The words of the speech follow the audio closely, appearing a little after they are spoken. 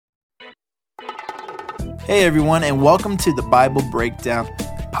Hey everyone, and welcome to the Bible Breakdown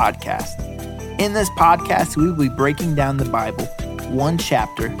Podcast. In this podcast, we will be breaking down the Bible one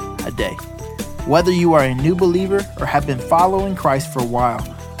chapter a day. Whether you are a new believer or have been following Christ for a while,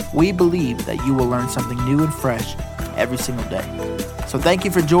 we believe that you will learn something new and fresh every single day. So thank you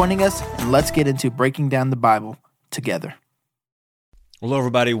for joining us, and let's get into breaking down the Bible together. Hello,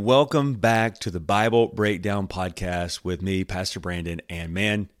 everybody. Welcome back to the Bible Breakdown Podcast with me, Pastor Brandon. And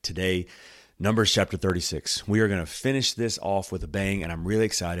man, today, Numbers chapter 36. We are going to finish this off with a bang, and I'm really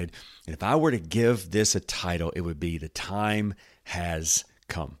excited. And if I were to give this a title, it would be The Time Has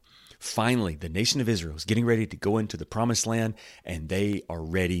Come. Finally, the nation of Israel is getting ready to go into the promised land, and they are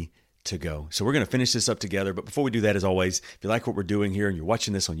ready to go. So we're going to finish this up together. But before we do that, as always, if you like what we're doing here and you're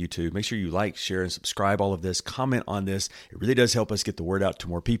watching this on YouTube, make sure you like, share, and subscribe all of this. Comment on this. It really does help us get the word out to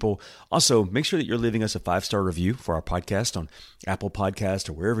more people. Also, make sure that you're leaving us a 5-star review for our podcast on Apple Podcast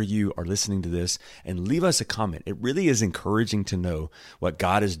or wherever you are listening to this, and leave us a comment. It really is encouraging to know what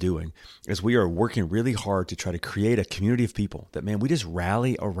God is doing as we are working really hard to try to create a community of people that, man, we just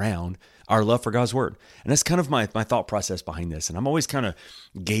rally around our love for God's word. And that's kind of my thought process behind this. And I'm always kind of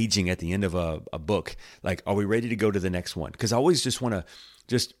gauging at the end of a book, like, are we ready to go to the next one? Because I always just want to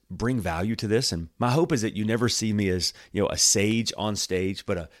just bring value to this. And my hope is that you never see me as, a sage on stage,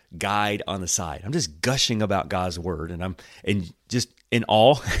 but a guide on the side. I'm just gushing about God's word, and I'm just in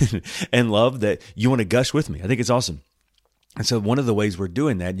awe and love that you want to gush with me. I think it's awesome. And so one of the ways we're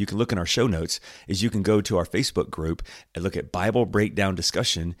doing that, you can look in our show notes, is you can go to our Facebook group and look at Bible Breakdown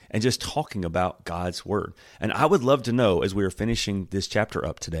Discussion and just talking about God's Word. And I would love to know, as we are finishing this chapter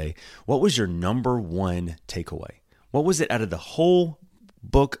up today, what was your number one takeaway? What was it out of the whole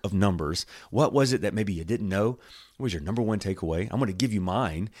book of Numbers? What was it that maybe you didn't know? What was your number one takeaway? I'm going to give you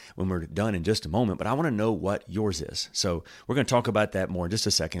mine when we're done in just a moment, but I want to know what yours is. So we're going to talk about that more in just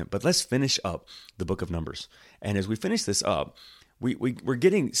a second, but let's finish up the book of Numbers. And as we finish this up, we're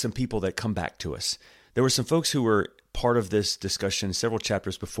getting some people that come back to us. There were some folks who were part of this discussion several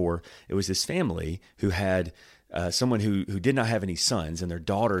chapters before. It was this family who had someone who did not have any sons, and their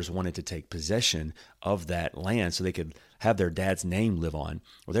daughters wanted to take possession of that land so they could have their dad's name live on.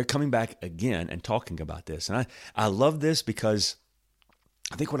 Well, they're coming back again and talking about this. And I love this because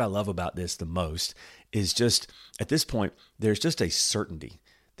I think what I love about this the most is just, at this point, there's just a certainty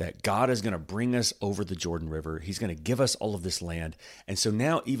that God is going to bring us over the Jordan River. He's going to give us all of this land. And so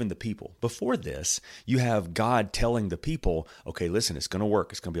now even the people, before this, you have God telling the people, okay, listen, it's going to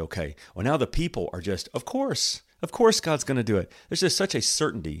work. It's going to be okay. Well, now the people are just, of course God's going to do it. There's just such a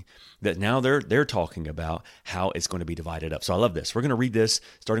certainty that now they're talking about how it's going to be divided up. So I love this. We're going to read this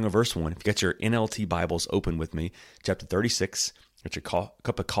starting with verse 1. If you got your NLT Bibles open with me, chapter 36, get your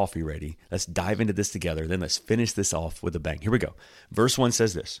cup of coffee ready. Let's dive into this together. Then let's finish this off with a bang. Here we go. Verse 1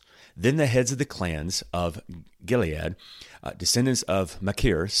 says this: Then the heads of the clans of Gilead, descendants of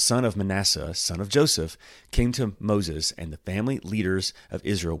Machir, son of Manasseh, son of Joseph, came to Moses and the family leaders of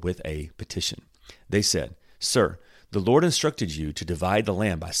Israel with a petition. They said, Sir, the Lord instructed you to divide the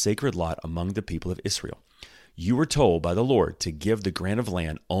land by sacred lot among the people of Israel. You were told by the Lord to give the grant of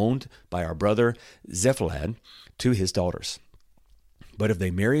land owned by our brother Zephalad to his daughters. But if they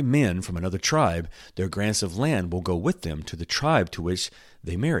marry men from another tribe, their grants of land will go with them to the tribe to which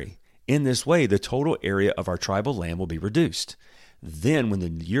they marry. In this way, the total area of our tribal land will be reduced. Then, when the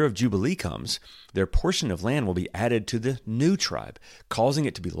year of Jubilee comes, their portion of land will be added to the new tribe, causing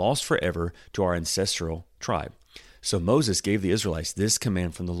it to be lost forever to our ancestral tribe. So Moses gave the Israelites this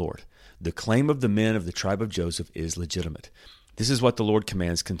command from the Lord: The claim of the men of the tribe of Joseph is legitimate. This is what the Lord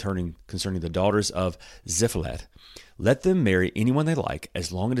commands concerning the daughters of Zephalad. Let them marry anyone they like,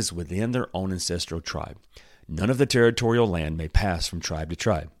 as long as it is within their own ancestral tribe. None of the territorial land may pass from tribe to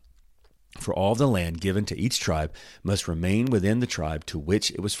tribe. For all the land given to each tribe must remain within the tribe to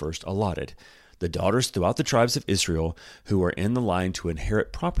which it was first allotted. The daughters throughout the tribes of Israel who are in the line to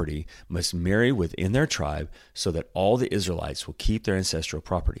inherit property must marry within their tribe, so that all the Israelites will keep their ancestral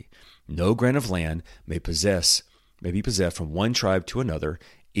property. No grant of land may be possessed from one tribe to another.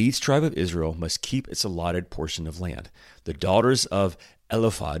 Each tribe of Israel must keep its allotted portion of land. The daughters of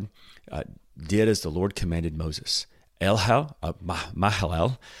Eliphaz did as the Lord commanded Moses.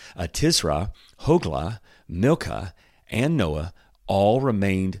 Mahalalel, Tisra, Hoglah, Milcah, and Noah all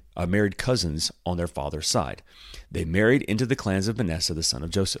married cousins on their father's side. They married into the clans of Manasseh, the son of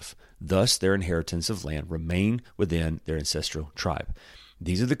Joseph. Thus their inheritance of land remained within their ancestral tribe.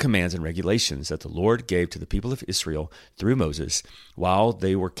 These are the commands and regulations that the Lord gave to the people of Israel through Moses while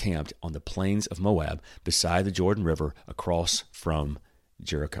they were camped on the plains of Moab beside the Jordan River across from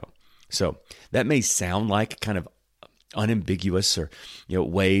Jericho. So that may sound like kind of unambiguous or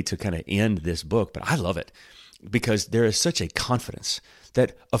way to kind of end this book, but I love it because there is such a confidence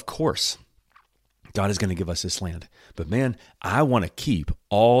that, of course, God is going to give us this land. But man, I want to keep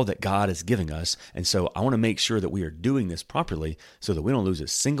all that God is giving us. And so I want to make sure that we are doing this properly so that we don't lose a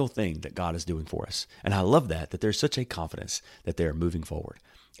single thing that God is doing for us. And I love that there's such a confidence that they are moving forward.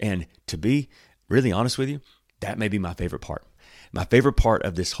 And to be really honest with you, that may be my favorite part. My favorite part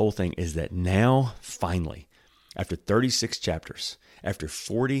of this whole thing is that now, finally, after 36 chapters, after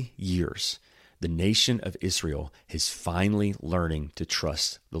 40 years, the nation of Israel is finally learning to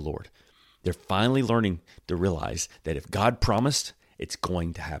trust the Lord. They're finally learning to realize that if God promised, it's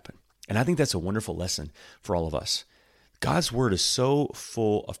going to happen. And I think that's a wonderful lesson for all of us. God's word is so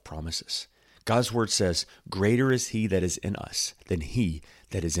full of promises. God's word says, greater is he that is in us than he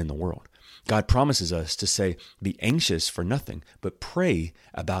that is in the world. God promises us to say, be anxious for nothing, but pray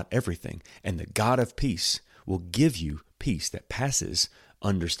about everything. And the God of peace will give you peace that passes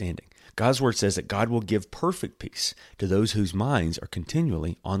understanding. God's word says that God will give perfect peace to those whose minds are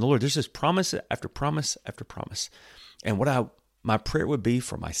continually on the Lord. There's just promise after promise after promise. And my prayer would be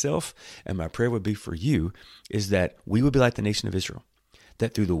for myself and my prayer would be for you is that we would be like the nation of Israel,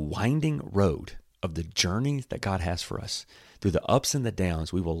 that through the winding road of the journey that God has for us, through the ups and the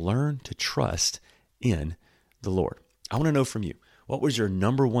downs, we will learn to trust in the Lord. I want to know from you, what was your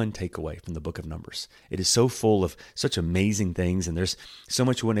number one takeaway from the book of Numbers? It is so full of such amazing things, and there's so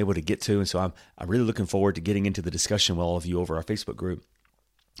much we weren't able to get to. And so I'm really looking forward to getting into the discussion with all of you over our Facebook group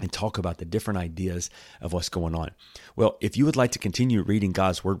and talk about the different ideas of what's going on. Well, if you would like to continue reading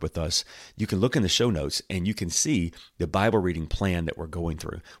God's Word with us, you can look in the show notes and you can see the Bible reading plan that we're going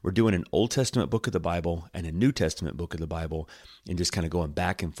through. We're doing an Old Testament book of the Bible and a New Testament book of the Bible and just kind of going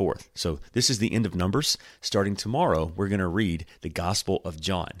back and forth. So this is the end of Numbers. Starting tomorrow, we're going to read the Gospel of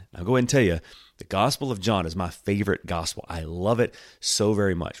John. I'll go ahead and tell you, the Gospel of John is my favorite gospel. I love it so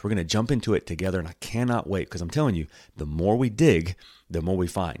very much. We're going to jump into it together, and I cannot wait because I'm telling you, the more we dig, the more we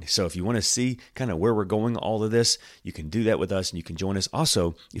find. So if you want to see kind of where we're going, all of this, you can do that with us and you can join us.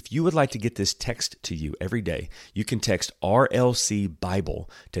 Also, if you would like to get this text to you every day, you can text RLC Bible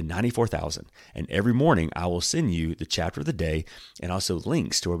to 94,000. And every morning I will send you the chapter of the day and also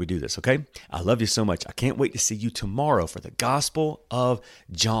links to where we do this, okay? I love you so much. I can't wait to see you tomorrow for the Gospel of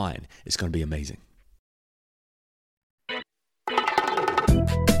John. It's going to be amazing.